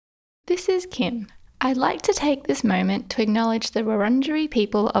This is Kim. I'd like to take this moment to acknowledge the Wurundjeri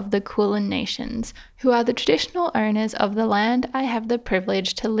people of the Kulin Nations, who are the traditional owners of the land I have the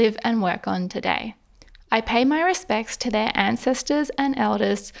privilege to live and work on today. I pay my respects to their ancestors and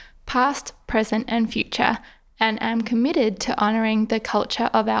elders, past, present and future, and am committed to honouring the culture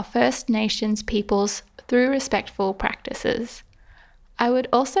of our First Nations peoples through respectful practices. I would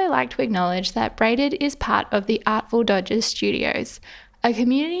also like to acknowledge that Braided is part of the Artful Dodgers Studios, a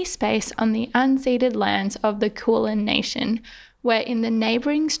community space on the unceded lands of the Kulin Nation, where in the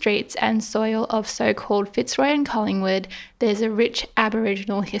neighbouring streets and soil of so-called Fitzroy and Collingwood, there's a rich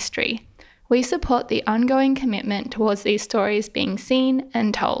Aboriginal history. We support the ongoing commitment towards these stories being seen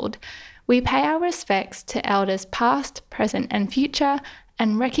and told. We pay our respects to elders past, present and future,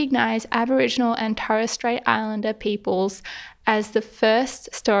 and recognise Aboriginal and Torres Strait Islander peoples as the first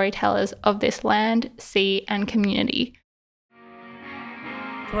storytellers of this land, sea and community.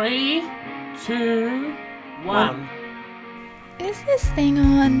 3, 2, 1. Is this thing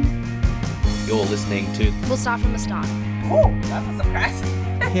on? You're listening to... We'll start from the start. Oh, that's a surprise.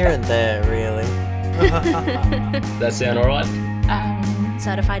 Here and there, really. That sound alright?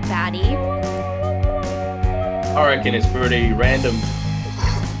 Certified baddie. I reckon it's pretty random.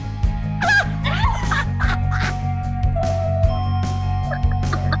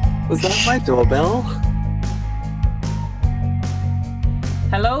 Was that my doorbell?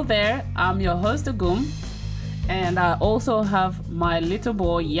 Hello there, I'm your host Agum, and I also have my little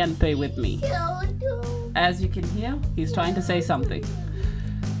boy Yenpe with me. As you can hear, he's trying to say something.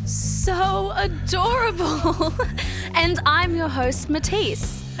 So adorable. And I'm your host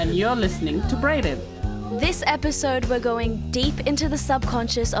Matisse. And you're listening to Braided. This episode we're going deep into the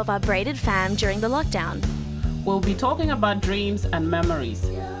subconscious of our Braided fam during the lockdown. We'll be talking about dreams and memories,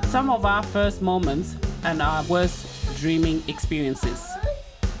 some of our first moments and our worst dreaming experiences.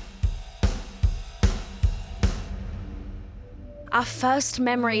 Our first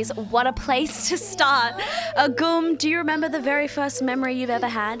memories, what a place to start. Agum, do you remember the very first memory you've ever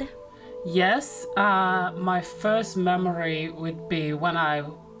had? Yes, my first memory would be when I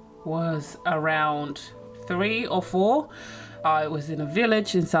was around 3 or 4. I was in a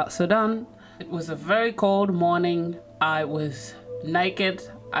village in South Sudan. It was a very cold morning. I was naked.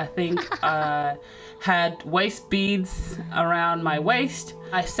 I think I had waist beads around my waist.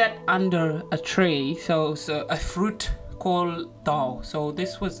 I sat under a tree, so a fruit called dao. So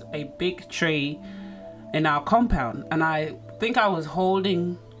this was a big tree in our compound, and I think I was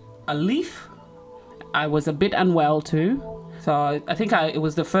holding a leaf. I was a bit unwell too, so I think it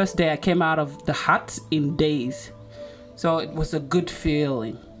was the first day I came out of the hut in days. So it was a good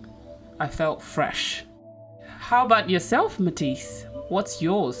feeling. I felt fresh. How about yourself, Matisse? What's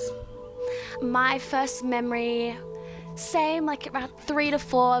yours? My first memory, same, like about 3 to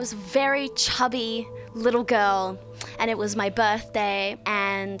 4. I was a very chubby little girl, and it was my birthday,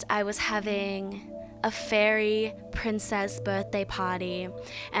 and I was having a fairy princess birthday party,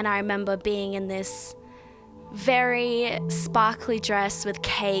 and I remember being in this very sparkly dress with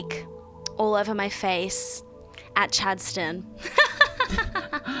cake all over my face at Chadstone.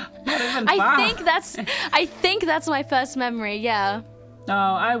 I think that's my first memory, yeah. Oh,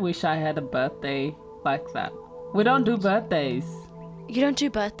 I wish I had a birthday like that. We don't do birthdays. You don't do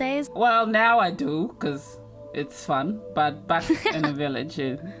birthdays? Well, now I do, because it's fun. But back in the village,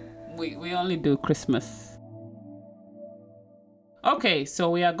 we only do Christmas. Okay, so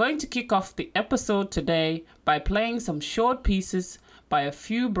we are going to kick off the episode today by playing some short pieces by a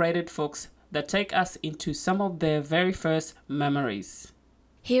few braided folks that take us into some of their very first memories.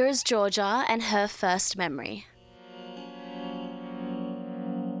 Here is Georgia and her first memory.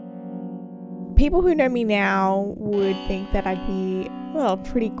 People who know me now would think that I'd be, a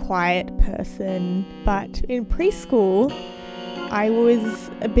pretty quiet person, but in preschool, I was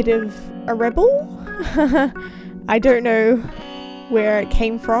a bit of a rebel. I don't know where it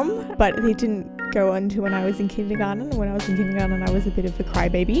came from, but it didn't go on to when I was in kindergarten. When I was in kindergarten, I was a bit of a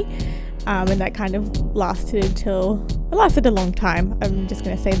crybaby, and that kind of lasted a long time. I'm just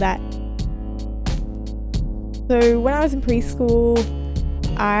going to say that. So when I was in preschool,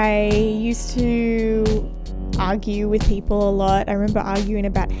 I used to argue with people a lot. I remember arguing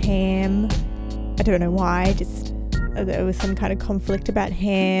about ham. I don't know why, just there was some kind of conflict about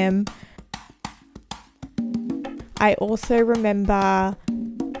ham. I also remember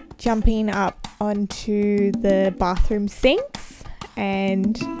jumping up onto the bathroom sinks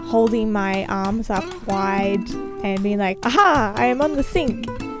and holding my arms up wide and being like, aha, I am on the sink.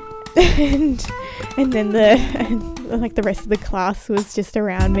 and then the rest of the class was just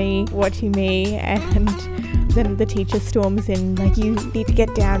around me, watching me, and then the teacher storms in like, you need to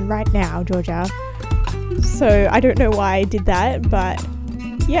get down right now, Georgia. So I don't know why I did that, but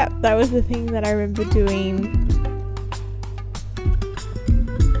yeah, that was the thing that I remember doing.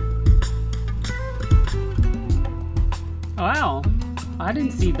 Wow, I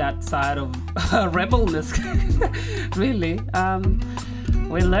didn't see that side of rebelness. Really.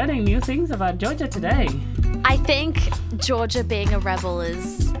 We're learning new things about Georgia today. I think Georgia being a rebel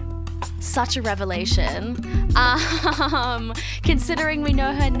is such a revelation. Considering we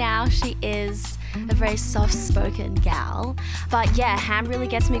know her now, she is a very soft-spoken gal. But yeah, ham really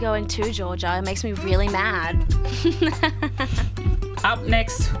gets me going too, Georgia. It makes me really mad. Up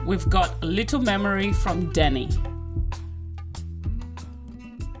next, we've got a little memory from Denny.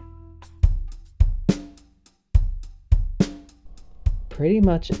 Pretty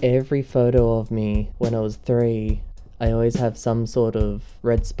much every photo of me when I was 3, I always have some sort of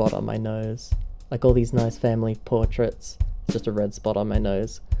red spot on my nose. Like all these nice family portraits, it's just a red spot on my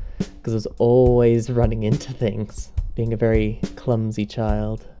nose. Because I was always running into things, being a very clumsy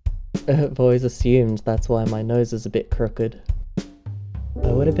child. I've always assumed that's why my nose is a bit crooked.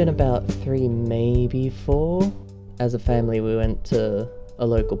 I would have been about 3, maybe 4. As a family, we went to a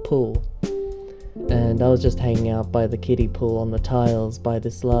local pool. And I was just hanging out by the kiddie pool on the tiles by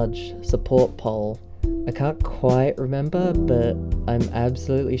this large support pole. I can't quite remember, but I'm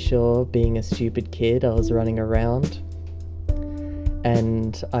absolutely sure, being a stupid kid, I was running around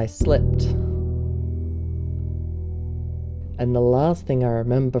and I slipped. And the last thing I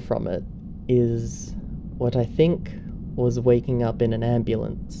remember from it is what I think was waking up in an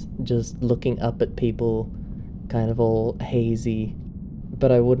ambulance, just looking up at people, kind of all hazy.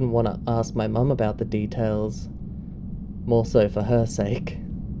 But I wouldn't want to ask my mum about the details, more so for her sake.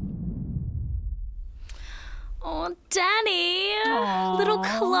 Oh, Danny, Aww. little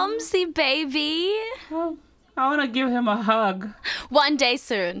clumsy baby. Well, I want to give him a hug. One day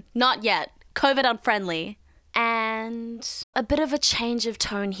soon, not yet. COVID unfriendly. And a bit of a change of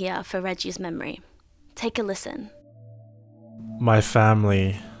tone here for Reggie's memory. Take a listen. My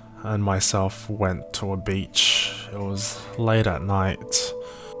family and myself went to a beach. It was late at night.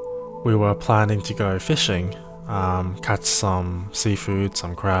 We were planning to go fishing, catch some seafood,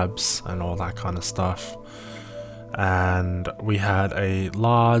 some crabs and all that kind of stuff. And we had a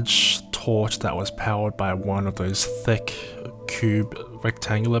large torch that was powered by one of those thick cube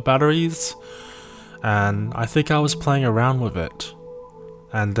rectangular batteries. And I think I was playing around with it.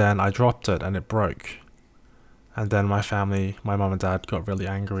 And then I dropped it and it broke. And then my family, my mum and dad, got really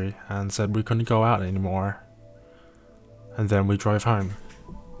angry and said we couldn't go out anymore. And then we drove home.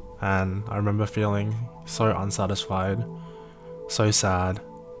 And I remember feeling so unsatisfied, so sad.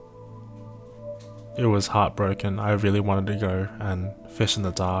 It was heartbroken. I really wanted to go and fish in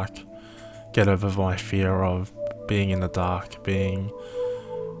the dark, get over my fear of being in the dark, being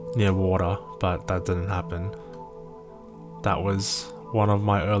near water, but that didn't happen. That was one of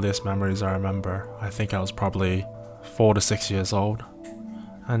my earliest memories I remember. I think I was probably 4 to 6 years old.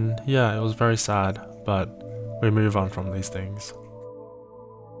 And yeah, it was very sad, but we move on from these things.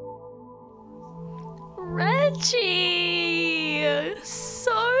 Reggie!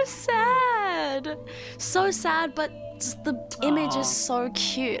 So sad. So sad, but just the image is so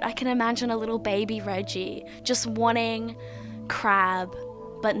cute. I can imagine a little baby Reggie just wanting crab,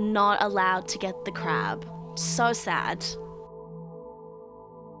 but not allowed to get the crab. So sad.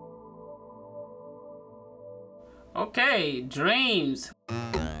 Okay, dreams.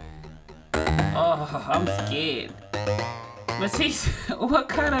 Oh, I'm scared. Matisse, what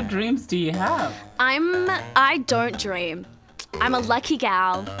kind of dreams do you have? I don't dream. I'm a lucky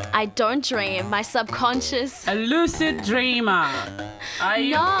gal. I don't dream. My subconscious... A lucid dreamer. Are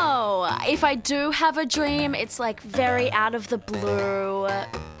you? No. If I do have a dream, it's like very out of the blue.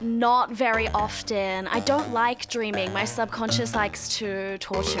 Not very often. I don't like dreaming. My subconscious likes to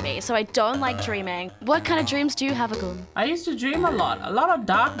torture me. So I don't like dreaming. What kind of dreams do you have, Agum? I used to dream a lot of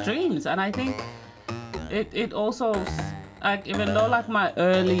dark dreams, and I think it also, like, even though like my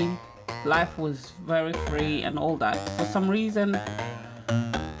early life was very free and all that, for some reason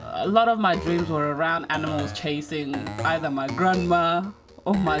a lot of my dreams were around animals chasing either my grandma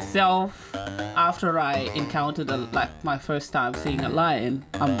or myself. After I encountered my first time seeing a lion,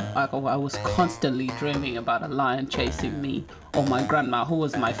 I was constantly dreaming about a lion chasing me or my grandma, who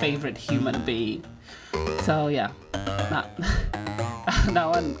was my favorite human being. So yeah, that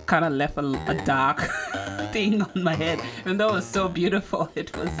one kind of left a dark thing on my head. Even though it was so beautiful,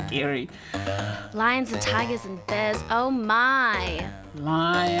 it was scary. Lions and tigers and bears. Oh my.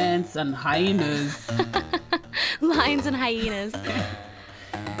 Lions and hyenas. Lions and hyenas.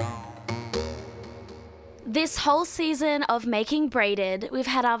 This whole season of Making Braided, we've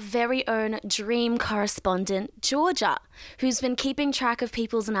had our very own dream correspondent, Georgia, who's been keeping track of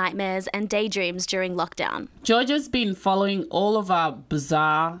people's nightmares and daydreams during lockdown. Georgia's been following all of our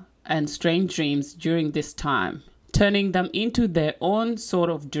bizarre and strange dreams during this time, turning them into their own sort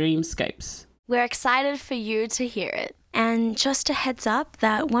of dreamscapes. We're excited for you to hear it. And just a heads up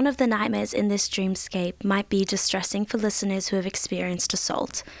that one of the nightmares in this dreamscape might be distressing for listeners who have experienced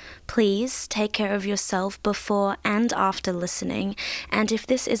assault. Please take care of yourself before and after listening, and if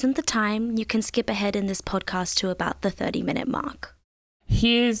this isn't the time, you can skip ahead in this podcast to about the 30-minute mark.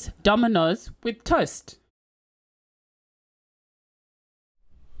 Here's Domino's with toast.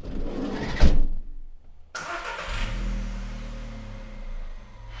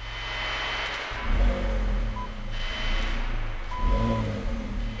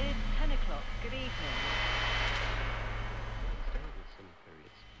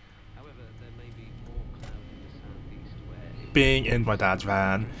 Being in my dad's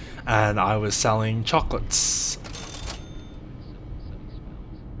van, and I was selling chocolates.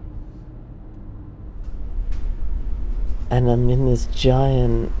 And I'm in this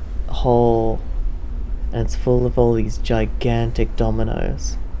giant hall, and it's full of all these gigantic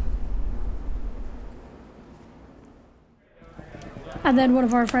dominoes. And then one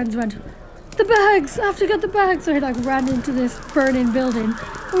of our friends went, "The bags! I have to get the bags!" So he ran into this burning building.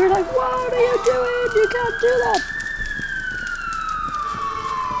 And we were like, "What are you doing? You can't do that!"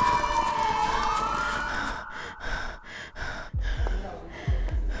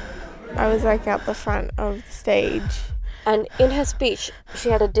 I was out the front of the stage. And in her speech, she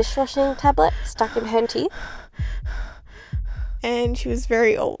had a dishwashing tablet stuck in her teeth. And she was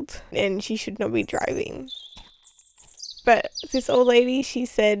very old, and she should not be driving. But this old lady, she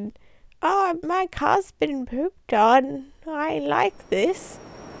said, "Oh, my car's been pooped on. I like this."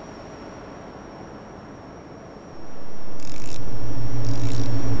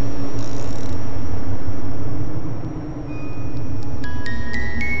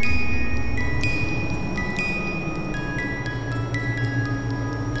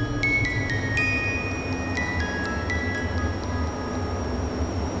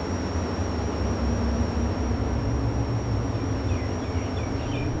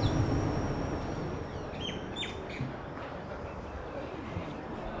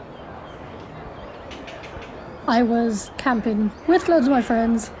 I was camping with loads of my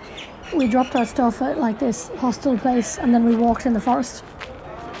friends. We dropped our stuff at this hostel place, and then we walked in the forest.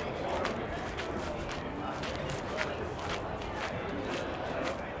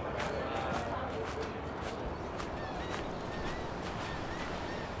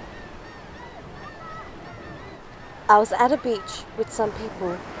 I was at a beach with some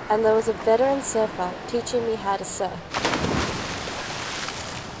people, and there was a veteran surfer teaching me how to surf.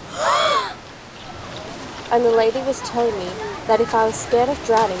 And the lady was telling me that if I was scared of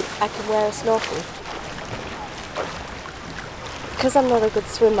drowning, I could wear a snorkel. Because I'm not a good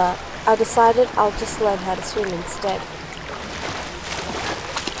swimmer, I decided I'll just learn how to swim instead.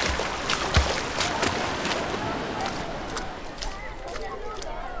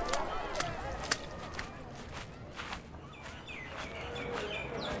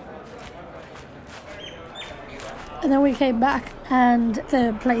 And then we came back, and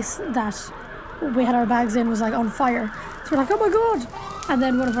the place that we had our bags in was on fire. So we're like, "Oh my god!" And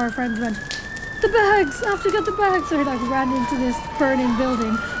then one of our friends went, "The bags! I have to get the bags!" So he ran into this burning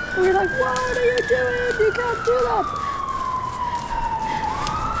building. And we were like, "What are you doing? You can't do that!"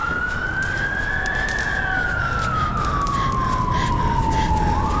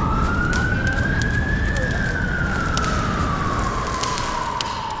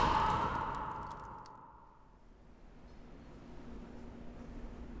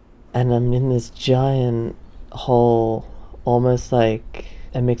 And I'm in this giant hall, almost like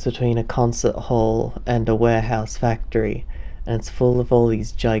a mix between a concert hall and a warehouse factory, and it's full of all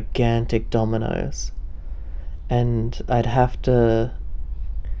these gigantic dominoes. And I'd have to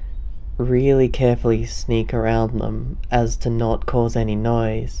really carefully sneak around them as to not cause any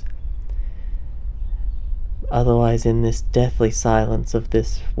noise. Otherwise, in this deathly silence of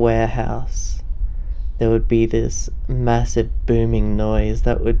this warehouse, there would be this massive booming noise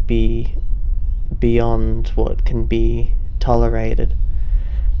that would be beyond what can be tolerated,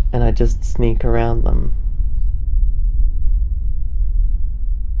 and I just sneak around them.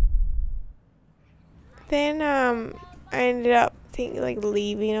 Then I ended up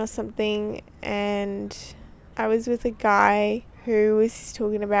leaving or something, and I was with a guy who was just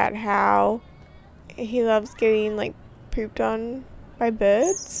talking about how he loves getting pooped on by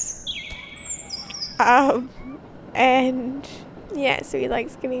birds. And yeah, so he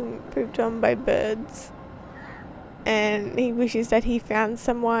likes getting pooped on by birds. and he wishes that he found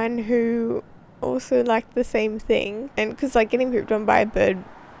someone who also liked the same thing. And because like getting pooped on by a bird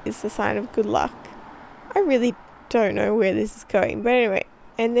is the sign of good luck. I really don't know where this is going, but anyway.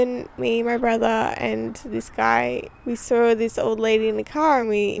 And then me, my brother, and this guy, we saw this old lady in the car and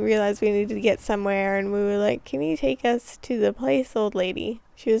we realised we needed to get somewhere, and we were like, can you take us to the place, old lady?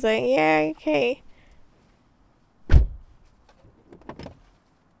 She was like, yeah, okay.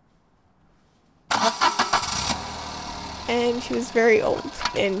 And she was very old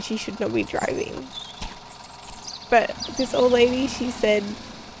and she should not be driving. But this old lady, she said,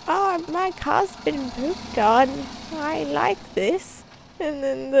 oh, my car's been pooped on. I like this. And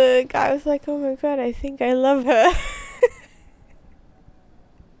then the guy was like, oh my god, I think I love her.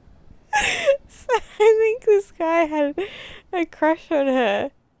 So I think this guy had a crush on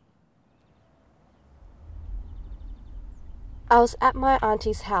her. I was at my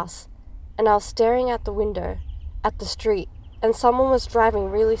auntie's house, and I was staring out the window, at the street, and someone was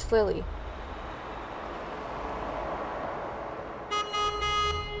driving really slowly.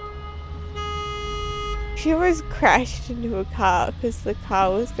 She always crashed into a car because the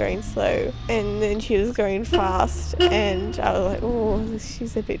car was going slow, and then she was going fast, and I was like, oh,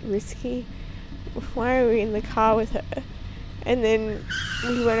 she's a bit risky. Why are we in the car with her? And then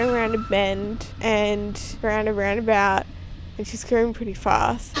we went around a bend and around a roundabout, and she's going pretty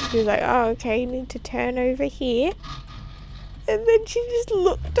fast. She was like, oh, okay, you need to turn over here. And then she just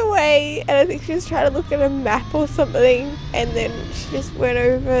looked away, and I think she was trying to look at a map or something, and then she just went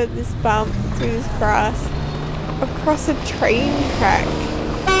over this bump through this grass across a train track.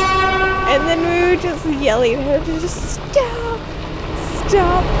 And then we were just yelling at her to just stop,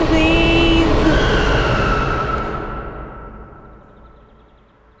 please.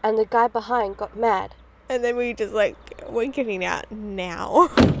 And the guy behind got mad. And then we just like, we're getting out now.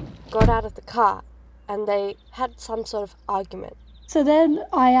 Got out of the car, and they had some sort of argument. So then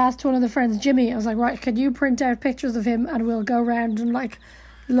I asked one of the friends, Jimmy, I was like, right, can you print out pictures of him and we'll go around and like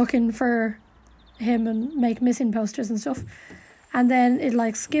looking for him and make missing posters and stuff. And then it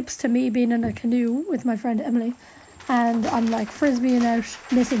like skips to me being in a canoe with my friend Emily, and I'm like frisbeeing out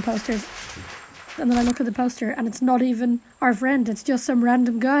missing posters. And then I look at the poster and it's not even our friend, it's just some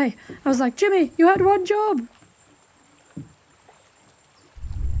random guy. I was like, Jimmy, you had one job.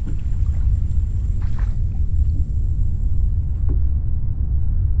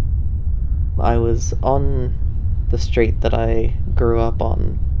 I was on the street that I grew up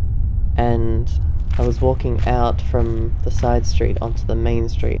on, and I was walking out from the side street onto the main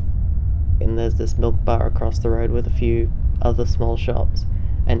street, and there's this milk bar across the road with a few other small shops,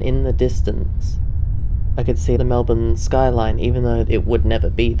 and in the distance I could see the Melbourne skyline, even though it would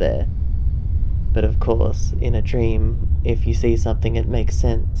never be there. But of course, in a dream, if you see something, it makes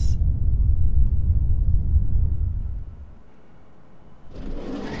sense.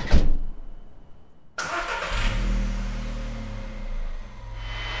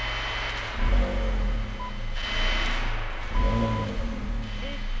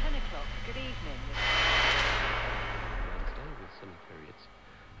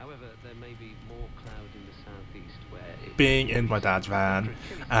 Being in my dad's van,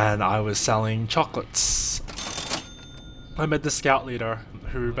 and I was selling chocolates. I met the scout leader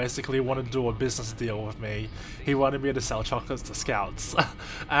who basically wanted to do a business deal with me. He wanted me to sell chocolates to scouts.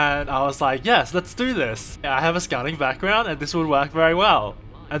 And I was like, yes, let's do this. I have a scouting background and this would work very well.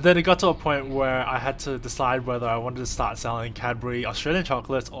 And then it got to a point where I had to decide whether I wanted to start selling Cadbury Australian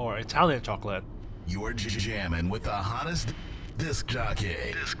chocolates or Italian chocolate. You're jamming with the hottest disc jockey.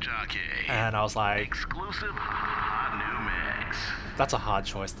 And I was like, Exclusive hot new mix. that's a hard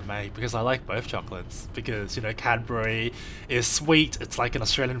choice to make because I like both chocolates. Because, you know, Cadbury is sweet, it's like an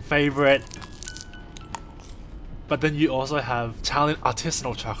Australian favourite. But then you also have Italian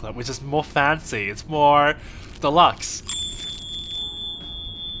artisanal chocolate, which is more fancy, it's more deluxe.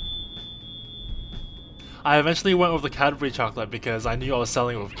 I eventually went with the Cadbury chocolate because I knew I was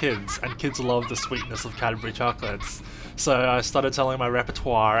selling it with kids, and kids love the sweetness of Cadbury chocolates. So I started selling my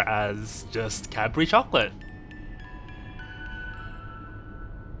repertoire as just Cadbury chocolate.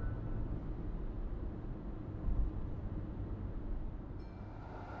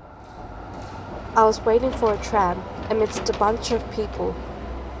 I was waiting for a tram amidst a bunch of people.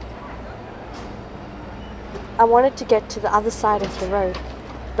 I wanted to get to the other side of the road,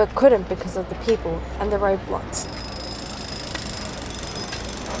 but couldn't because of the people and the roadblocks.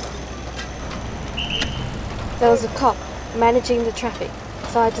 There was a cop managing the traffic,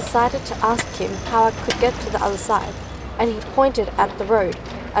 so I decided to ask him how I could get to the other side, and he pointed at the road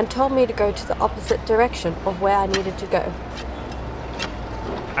and told me to go to the opposite direction of where I needed to go.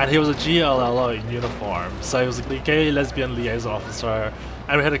 and he was a GLLO in uniform, so he was the gay lesbian liaison officer,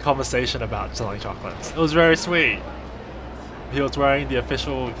 and we had a conversation about selling chocolates. It was very sweet. He was wearing the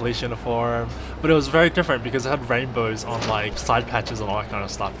official police uniform, but it was very different because it had rainbows on like side patches and all that kind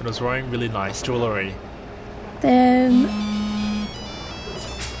of stuff, and it was wearing really nice jewellery. Then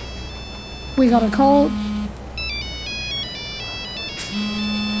we got a call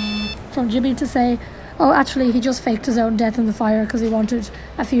from Jimmy to say, oh, actually, he just faked his own death in the fire because he wanted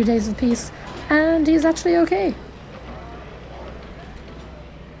a few days of peace, and he's actually okay.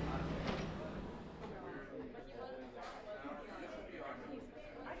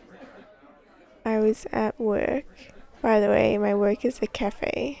 I was at work. By the way, my work is a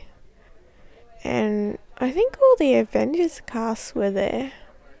cafe. And I think all the Avengers cast were there,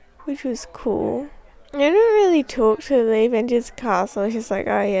 which was cool. I didn't really talk to the Avengers cast. I was just like,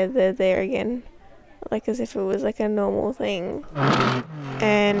 oh yeah, they're there again. Like as if it was like a normal thing.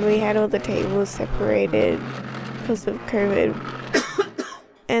 And we had all the tables separated because of COVID.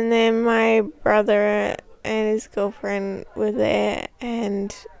 And then my brother and his girlfriend were there,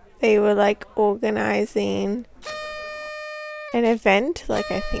 and they were like organising an event, like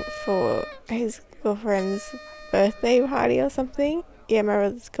I think for his girlfriend's birthday party or something. Yeah, my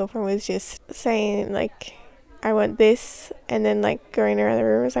brother's girlfriend was just saying like, I want this, and then like going around the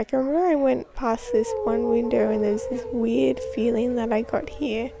room was like, I remember I went past this one window and there's this weird feeling that I got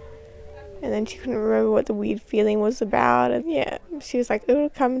here. And then she couldn't remember what the weird feeling was about, and yeah, she was like, it'll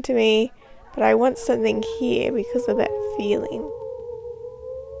come to me, but I want something here because of that feeling.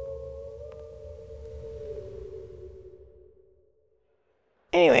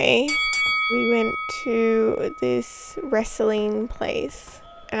 Anyway, we went to this wrestling place,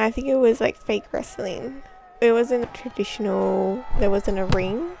 and I think it was like fake wrestling. It wasn't traditional, there wasn't a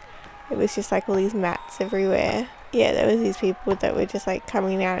ring, it was just like all these mats everywhere. Yeah, there was these people that were just like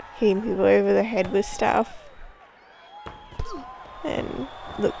coming out, hitting people over the head with stuff, and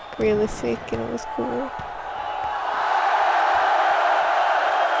looked realistic, and it was cool.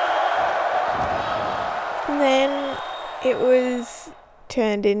 And then it was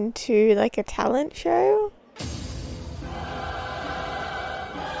turned into like a talent show.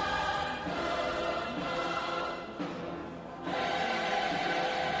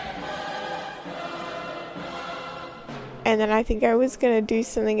 And then I think I was going to do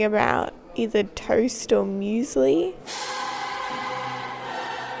something about either toast or muesli.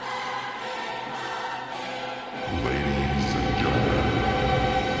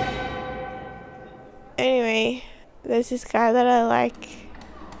 Anyway, there's this guy that I like,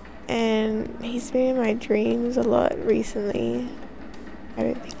 and he's been in my dreams a lot recently. I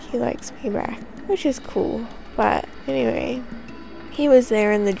don't think he likes me back, which is cool. But anyway, he was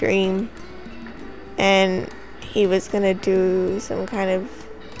there in the dream, and he was going to do some kind of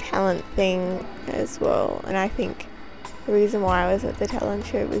talent thing as well. And I think the reason why I was at the talent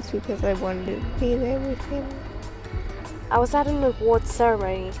show was because I wanted to be there with him. I was at an awards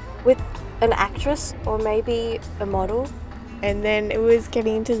ceremony with an actress or maybe a model. And then it was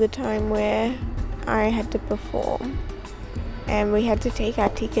getting to the time where I had to perform, and we had to take our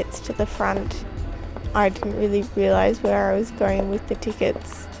tickets to the front. I didn't really realise where I was going with the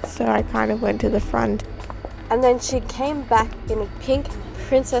tickets, so I kind of went to the front. And then she came back in a pink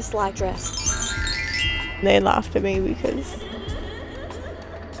princess-like dress. They laughed at me because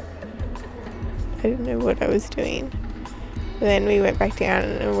I didn't know what I was doing. But then we went back down,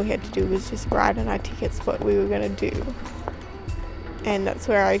 and all we had to do was just write on our tickets what we were going to do. And that's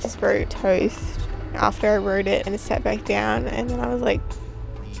where I just wrote toast after I wrote it, and sat back down, and then I was like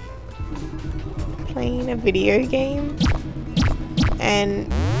playing a video game,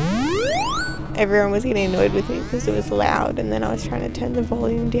 and everyone was getting annoyed with me because it was loud, and then I was trying to turn the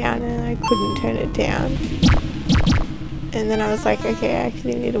volume down and I couldn't turn it down. And then I was like, okay, I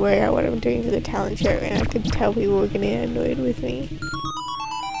actually need to work out what I'm doing for the talent show, and I could tell people were getting annoyed with me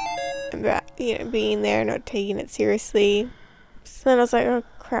about, you know, being there and not taking it seriously. So then I was like, oh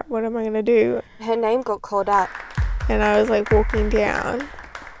crap, what am I gonna do? Her name got called out. And I was like walking down.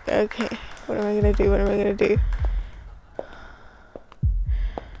 Okay, what am I gonna do? What am I gonna do?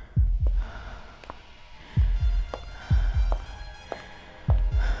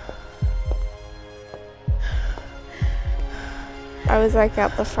 I was like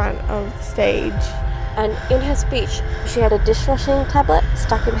out the front of the stage. And in her speech, she had a dishwashing tablet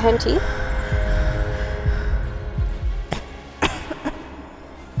stuck in her teeth.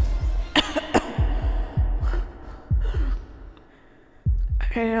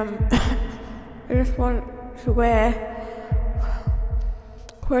 I just want to wear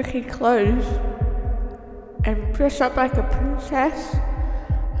quirky clothes and dress up like a princess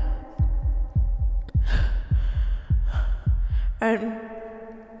And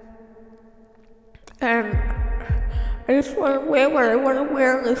I just want to wear what I want to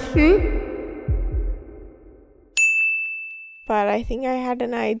wear in the suit. But I think I had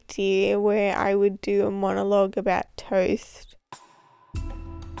an idea where I would do a monologue about toast.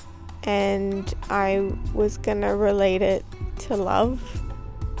 And I was gonna relate it to love.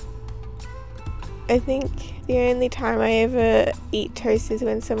 I think the only time I ever eat toast is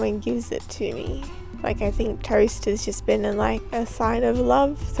when someone gives it to me. Like, I think toast has just been a sign of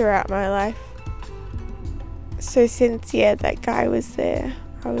love throughout my life. So since, that guy was there,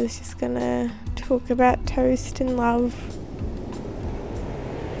 I was just gonna talk about toast and love.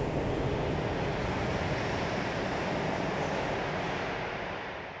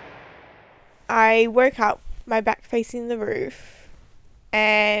 I woke up, my back facing the roof,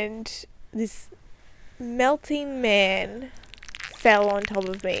 and this melting man fell on top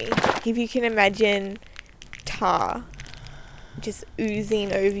of me. If you can imagine tar just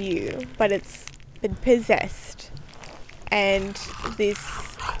oozing over you, but it's been possessed, and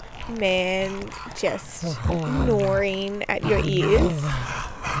this man just gnawing at your ears.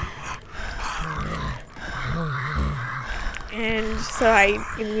 And so I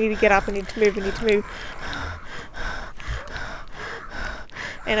need to get up, I need to move.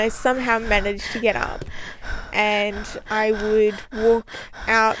 And I somehow managed to get up, and I would walk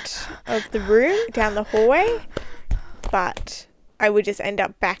out of the room down the hallway, but I would just end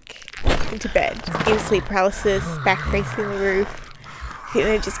up back into bed in sleep paralysis, back facing the roof. And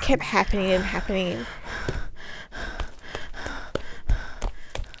it just kept happening and happening.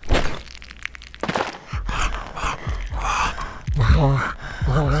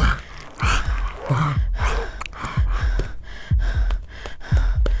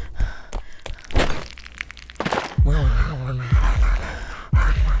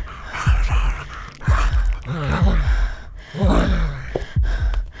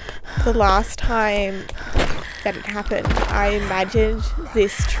 The last time that it happened, I imagined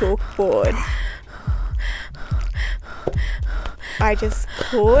this chalkboard. I just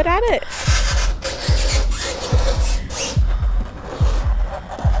clawed at it.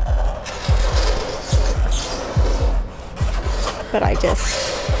 But I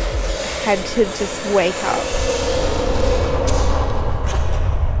just had to just wake up.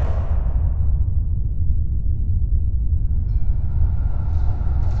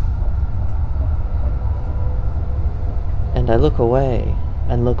 And I look away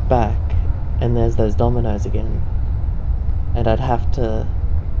and look back, and there's those dominoes again. And I'd have to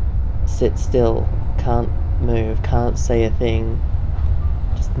sit still, can't move, can't say a thing,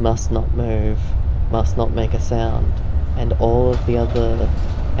 just must not move, must not make a sound. And all of the other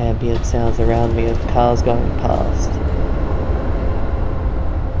ambient sounds around me of cars going past.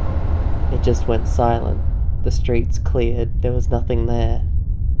 It just went silent. The streets cleared, there was nothing there.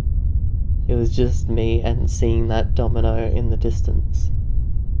 It was just me and seeing that domino in the distance.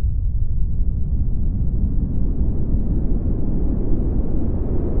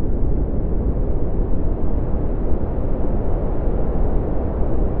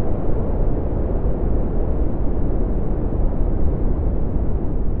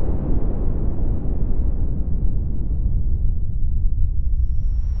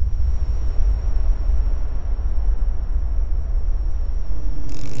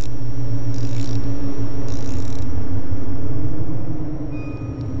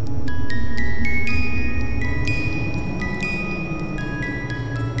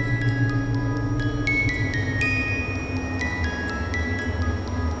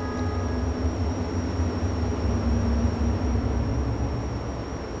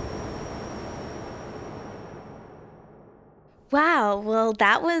 Wow, well,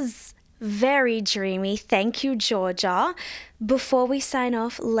 that was very dreamy. Thank you, Georgia. Before we sign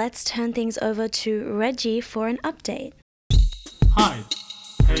off, let's turn things over to Reggie for an update. Hi.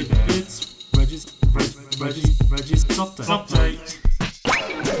 Hey, it's Reggie's update.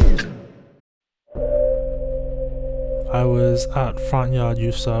 I was at Front Yard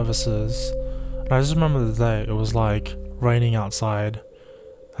Youth Services, and I just remember the day. It was like raining outside,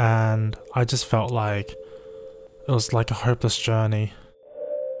 and I just felt like it was like a hopeless journey.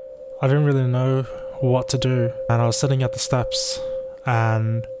 I didn't really know what to do, and I was sitting at the steps,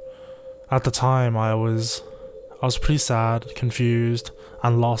 and at the time I was pretty sad, confused,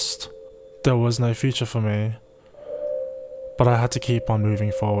 and lost. There was no future for me, but I had to keep on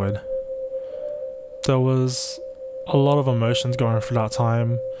moving forward. There was a lot of emotions going through that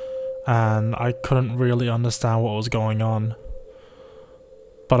time, and I couldn't really understand what was going on,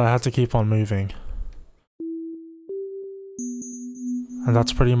 but I had to keep on moving. And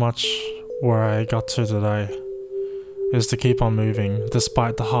that's pretty much where I got to today. is to keep on moving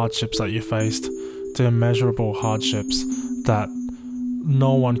despite the hardships that you faced, the immeasurable hardships that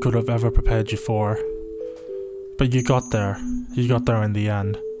no one could have ever prepared you for. But you got there in the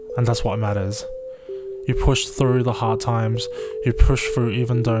end, and that's what matters. You pushed through the hard times, you pushed through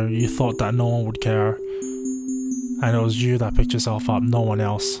even though you thought that no one would care. And it was you that picked yourself up, no one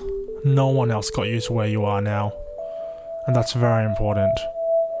else. No one else got you to where you are now. And that's very important.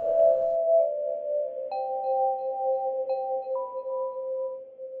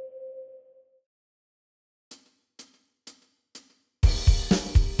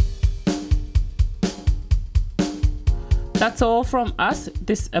 That's all from us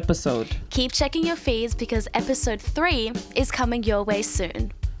this episode. Keep checking your feeds because episode 3 is coming your way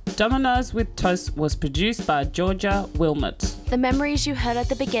soon. Dominoes with Toast was produced by Georgia Wilmot. The memories you heard at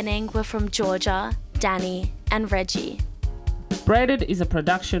the beginning were from Georgia, Danny, and Reggie. Braided is a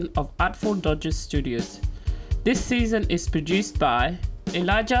production of Artful Dodgers Studios. This season is produced by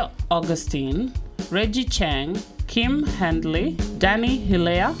Elijah Augustine, Reggie Chang, Kim Handley, Danny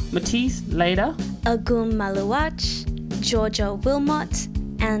Hilea, Matisse Lader, Agum Maluach, Georgia Wilmot,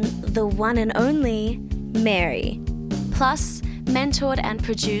 and the one and only Mary. Plus, mentored and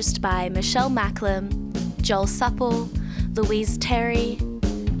produced by Michelle Macklem, Joel Supple, Louise Terry,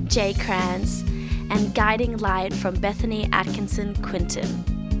 Jay Kranz, and guiding light from Bethany Atkinson Quinton.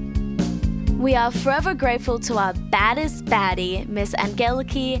 We are forever grateful to our baddest baddie, Miss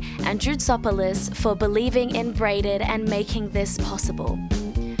Angeliki Androutsopoulos, for believing in Braided and making this possible.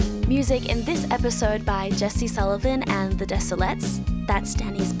 Music in this episode by Jesse Sullivan and the Desolates. That's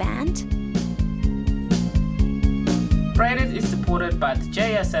Danny's band. Braided is supported by the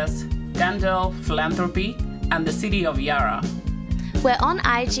JSS, Gandel Philanthropy, and the City of Yarra. We're on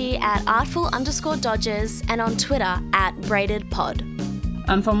IG at artful_dodgers and on Twitter at braidedpod.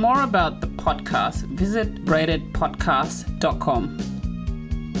 And for more about the podcast, visit braidedpodcast.com.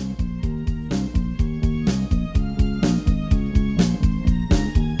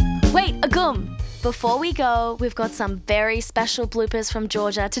 Wait, Agum! Before we go, we've got some very special bloopers from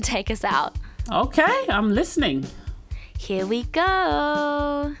Georgia to take us out. Okay, I'm listening. Here we go.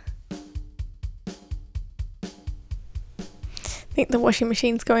 I think the washing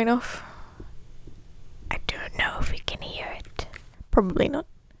machine's going off. I don't know if we can hear it. Probably not.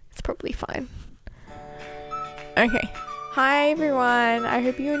 It's probably fine. Okay. Hi everyone. I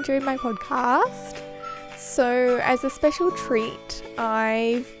hope you enjoyed my podcast. So as a special treat,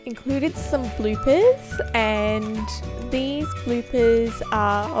 I've included some bloopers, and these bloopers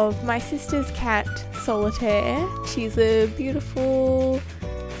are of my sister's cat, Solitaire. She's a beautiful,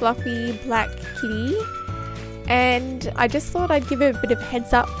 fluffy black kitty, and I just thought I'd give a bit of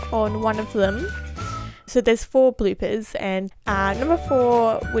heads up on one of them. So there's 4 bloopers, and number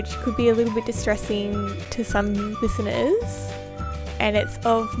 4, which could be a little bit distressing to some listeners, and it's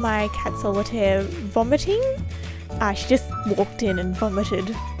of my cat Solitaire vomiting. She just walked in and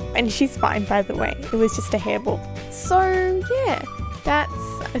vomited, and she's fine, by the way. It was just a hairball. So yeah, that's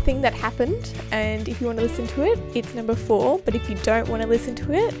a thing that happened, and if you want to listen to it, it's number 4, but if you don't want to listen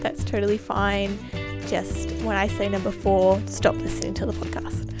to it, that's totally fine. Just when I say number 4, stop listening to the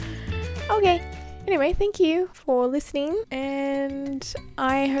podcast. Okay, anyway, thank you for listening, and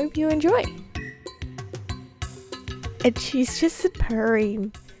I hope you enjoy. And she's just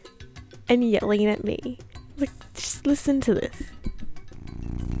purring and yelling at me. Like, just listen to this.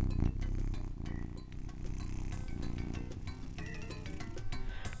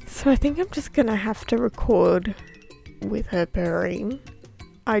 So I think I'm just gonna have to record with her purring.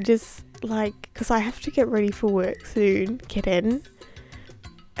 I just because I have to get ready for work soon, kitten.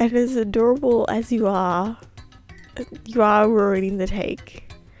 And as adorable as you are ruining the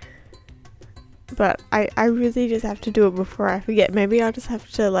take. But I really just have to do it before I forget. Maybe I'll just have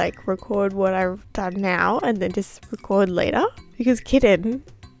to record what I've done now and then just record later. Because kitten,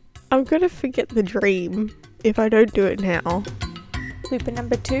 I'm gonna forget the dream if I don't do it now. Blooper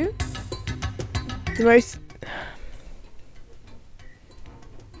number 2.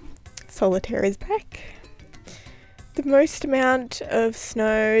 Solitaire is back. The most amount of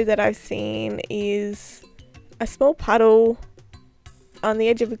snow that I've seen is a small puddle on the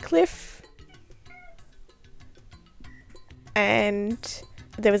edge of a cliff. And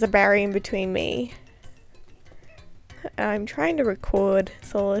there was a barrier in between me. I'm trying to record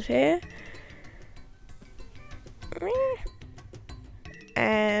Solitaire.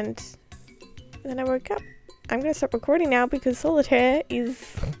 And then I woke up. I'm going to stop recording now because Solitaire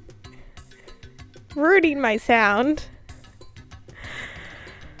is ruining my sound.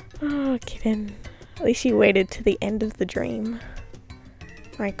 Oh, kitten. At least she waited to the end of the dream.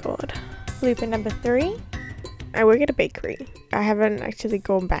 My god. Blooper number 3. I work at a bakery. I haven't actually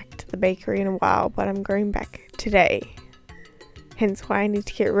gone back to the bakery in a while, but I'm going back today. Hence why I need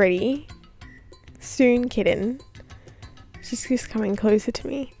to get ready. Soon, kitten. She's just coming closer to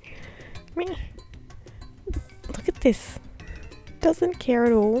me. Me. Look at this. Doesn't care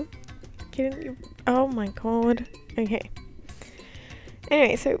at all. Kitten, oh my god. Okay.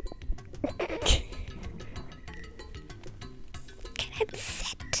 Anyway, so... Kitten,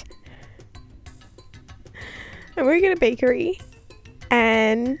 sit. I work at a bakery.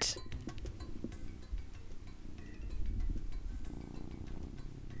 And...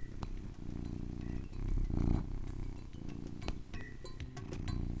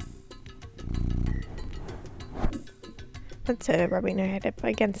 That's her rubbing her head up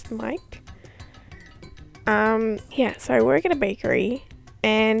against the mic. Yeah, so I work at a bakery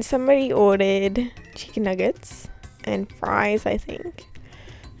and somebody ordered chicken nuggets and fries, I think.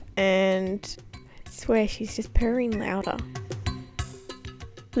 And I swear she's just purring louder.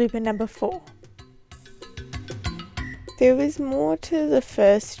 Blooper number 4. There was more to the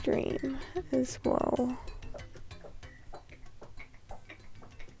first stream as well.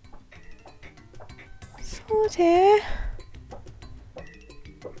 Solitaire.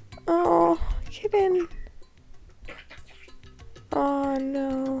 Oh, kitten. Oh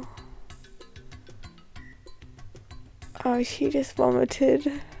no. Oh, she just vomited.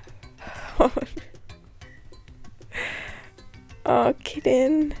 Oh,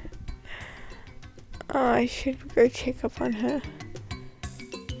 kitten. Oh, I should go check up on her.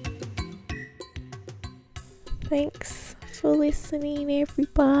 Thanks for listening,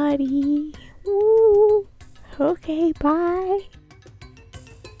 everybody. Woo. Okay, bye.